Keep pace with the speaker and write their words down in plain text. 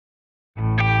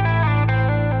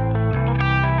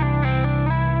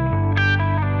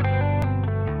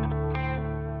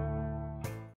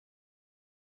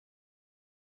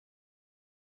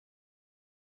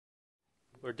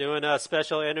We're doing a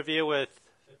special interview with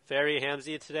Fari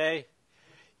Hamzei today.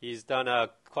 He's done a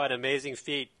quite amazing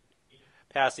feat,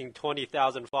 passing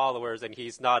 20,000 followers, and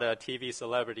he's not a TV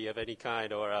celebrity of any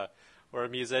kind or a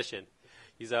musician.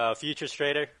 He's a futures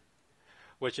trader,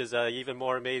 which is even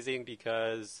more amazing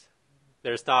because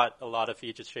there's not a lot of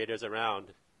futures traders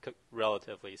around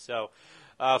relatively. So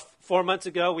 4 months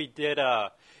ago, we did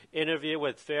a interview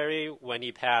with Fari when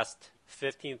he passed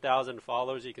 15,000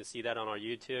 followers. You can see that on our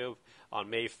YouTube on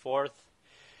May 4th.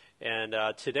 And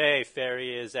today,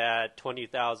 Fari is at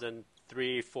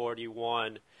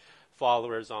 20,341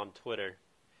 followers on Twitter.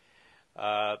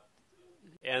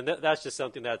 And that's just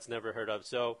something that's never heard of.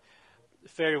 So,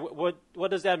 Fari,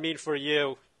 what does that mean for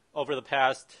you over the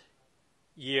past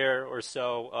year or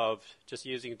so of just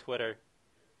using Twitter?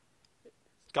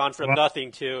 It's gone from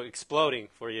nothing to exploding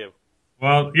for you.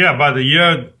 Well, yeah, about a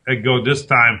year ago this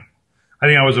time, I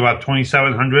think I was about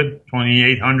 2,700,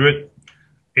 2,800,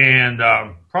 and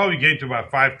probably getting to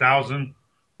about 5,000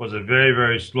 was a very,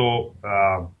 very slow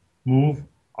move.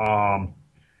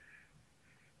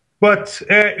 But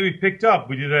we picked up.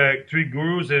 We did 3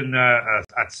 gurus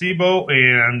at SIBO,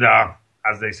 and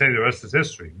as they say, the rest is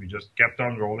history. We just kept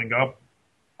on rolling up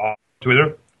on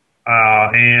Twitter.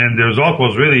 And the result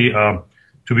was really to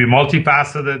be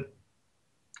multifaceted,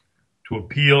 to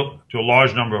appeal to a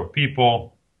large number of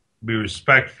people, be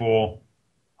respectful,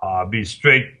 be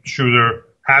straight shooter,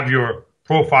 have your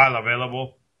profile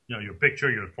available, your picture,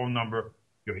 your phone number,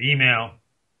 your email,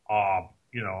 and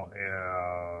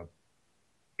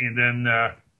then,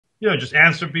 just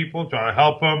answer people, try to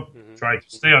help them, try to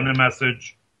stay on the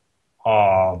message,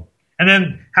 and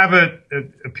then have a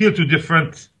appeal to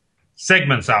different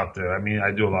segments out there. I mean, I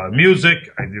do a lot of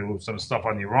music. I do some stuff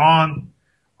on Iran.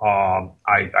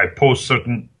 I post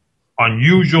certain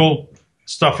unusual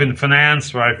stuff in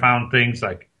finance where I found things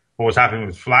like what was happening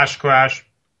with Flash Crash.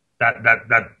 That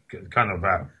kind of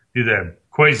did a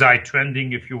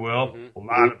quasi-trending, if you will. A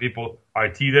lot of people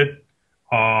RT'd it.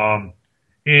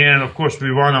 And of course, we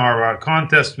run our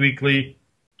contest weekly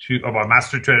of our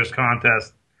Master Traders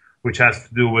contest, which has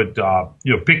to do with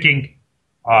picking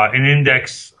an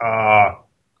index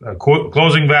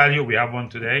closing value. We have one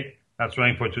today. That's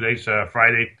running for today's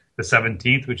Friday the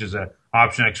 17th, which is an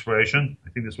option expiration. I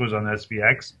think this was on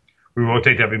SPX. We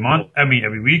rotate every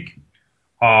week.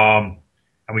 And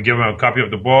we give them a copy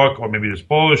of the book or maybe this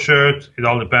polo shirt. It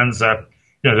all depends. They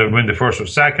win the first or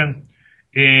second.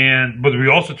 But we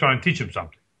also try and teach them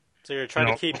something. So you're trying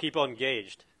to keep people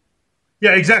engaged.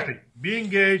 Yeah, exactly. Be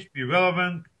engaged, be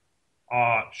relevant,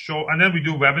 and then we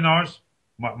do webinars,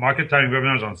 market timing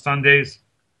webinars on Sundays,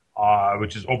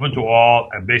 which is open to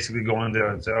all, and basically go in there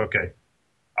and say, okay,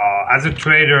 as a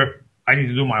trader, I need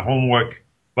to do my homework,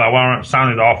 but I want to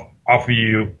sound it off of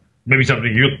you. Maybe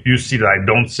something you see that I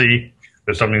don't see.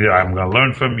 There's something that I'm going to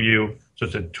learn from you. So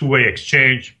it's a two-way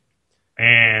exchange,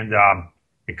 and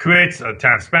it creates a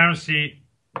transparency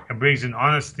and brings in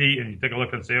honesty, and you take a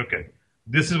look and say, okay,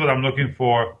 this is what I'm looking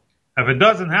for. If it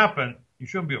doesn't happen, you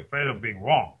shouldn't be afraid of being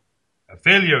wrong. A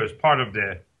failure is part of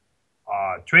the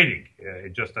trading.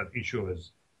 It's just that issue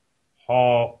is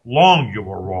how long you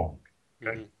were wrong.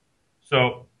 Okay?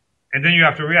 So, and then you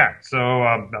have to react. So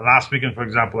last weekend, for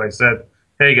example, I said,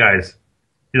 hey guys,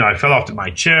 I fell off to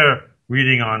my chair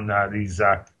reading on these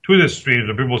Twitter streams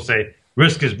where people say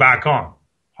risk is back on.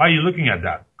 How are you looking at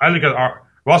that? I look at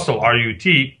Russell, RUT,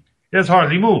 it has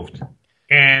hardly moved.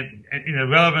 And in a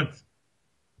relevant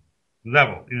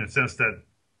level, in the sense that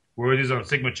where it is on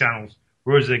Sigma channels,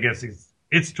 where is it against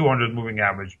its 200 moving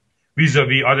average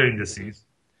vis-a-vis other indices.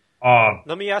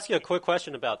 Let me ask you a quick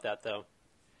question about that, though.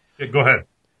 Yeah, go ahead.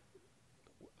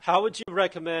 How would you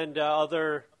recommend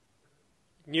other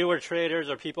newer traders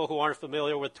or people who aren't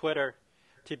familiar with Twitter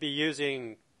to be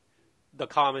using the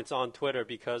comments on Twitter?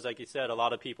 Because like you said, a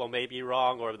lot of people may be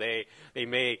wrong, or they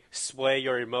may sway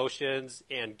your emotions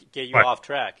and get you off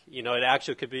track. It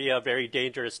actually could be a very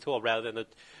dangerous tool rather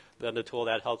than the tool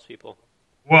that helps people.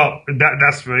 Well,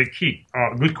 that's very key.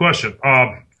 Good question.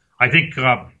 I think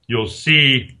you'll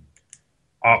see,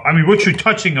 what you're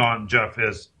touching on, Jeff,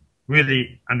 is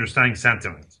really understanding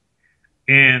sentiment.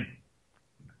 And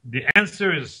the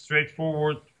answer is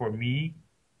straightforward for me,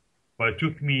 but it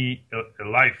took me a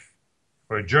life,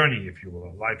 or a journey, if you will,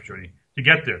 a life journey, to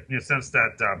get there, in the sense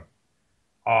that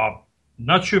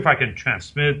not sure if I can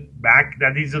transmit back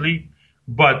that easily,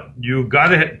 but you got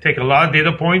to take a lot of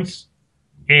data points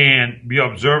and be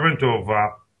observant of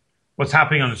what's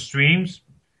happening on the streams.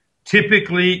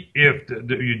 Typically, if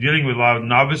you're dealing with a lot of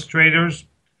novice traders,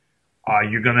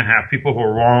 you're going to have people who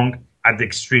are wrong at the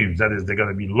extremes. That is, they're going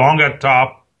to be long at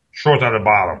top, short at the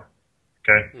bottom.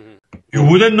 Okay? You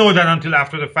wouldn't know that until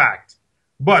after the fact.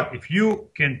 But if you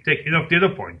can take enough data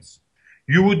points,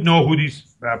 you would know who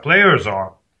these players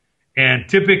are. And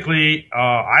typically,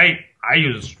 I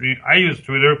use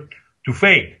Twitter to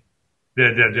fade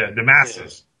the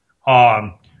masses.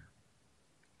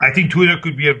 I think Twitter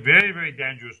could be a very, very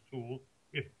dangerous tool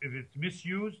if it's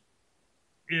misused.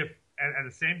 If at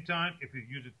the same time, if you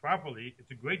use it properly,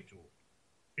 it's a great tool.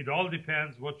 It all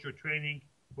depends what you're training,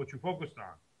 what you're focused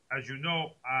on. As you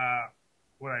know,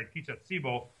 what I teach at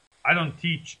SIBO, I don't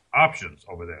teach options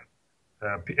over there.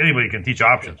 Anybody can teach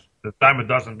options. There's a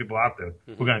dozen people out there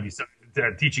who are going to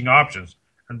be teaching options.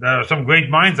 And there are some great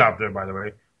minds out there, by the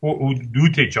way, who do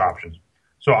teach options.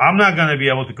 So I'm not going to be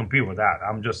able to compete with that.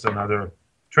 I'm just another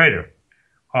trader.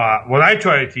 What I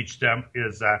try to teach them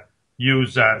is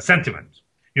use sentiment.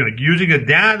 Using the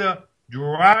data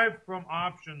derived from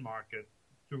option market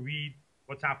to read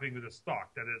what's happening with the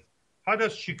stock. That is, how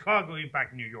does Chicago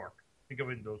impact New York? Think of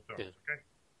it in those terms,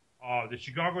 okay? The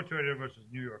Chicago trader versus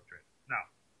New York trader.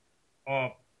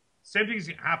 Now, same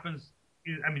thing happens.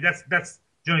 That's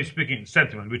generally speaking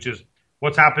sentiment, which is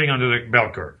what's happening under the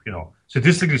bell curve.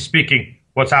 Statistically speaking,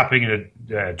 what's happening in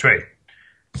the trade.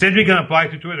 Same thing can apply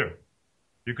to Twitter.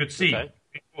 You could see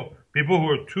people who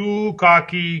are too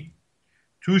cocky,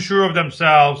 too sure of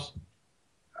themselves,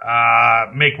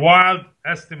 make wild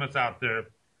estimates out there.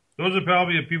 Those are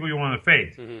probably the people you want to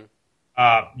fade.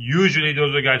 Usually,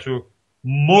 those are the guys who are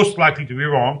most likely to be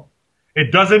wrong.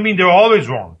 It doesn't mean they're always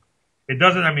wrong. It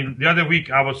doesn't. The other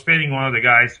week I was fading one of the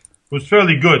guys who's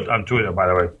fairly good on Twitter, by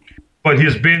the way, but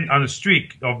he's been on a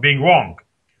streak of being wrong.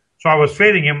 So I was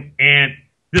fading him, and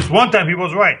this one time he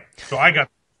was right. So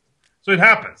it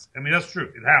happens. That's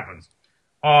true. It happens.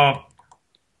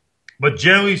 But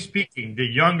generally speaking, the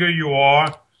younger you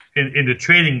are in the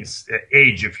trading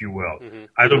age, if you will,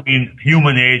 I don't mean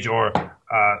human age or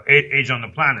age on the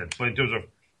planet, but in terms of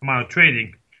amount of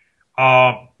trading,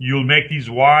 you'll make these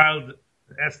wild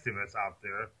estimates out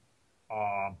there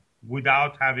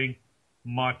without having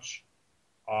much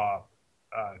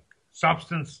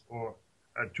substance or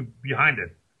behind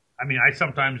it. I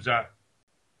sometimes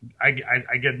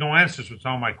I get no answers to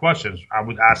some of my questions. I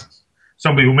would ask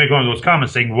somebody who make one of those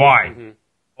comments saying why,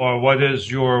 or what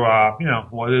is your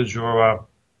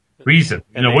reason?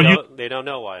 They don't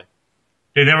know why.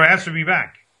 They never answer me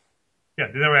back. Yeah,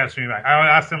 they never answer me back. I would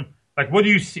ask them, like, what do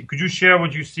you see? Could you share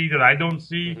what you see that I don't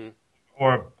see?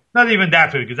 Or not even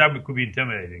that, because that could be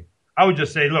intimidating. I would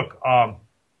just say, look,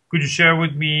 could you share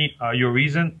with me your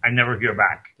reason? I never hear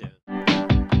back. Yeah.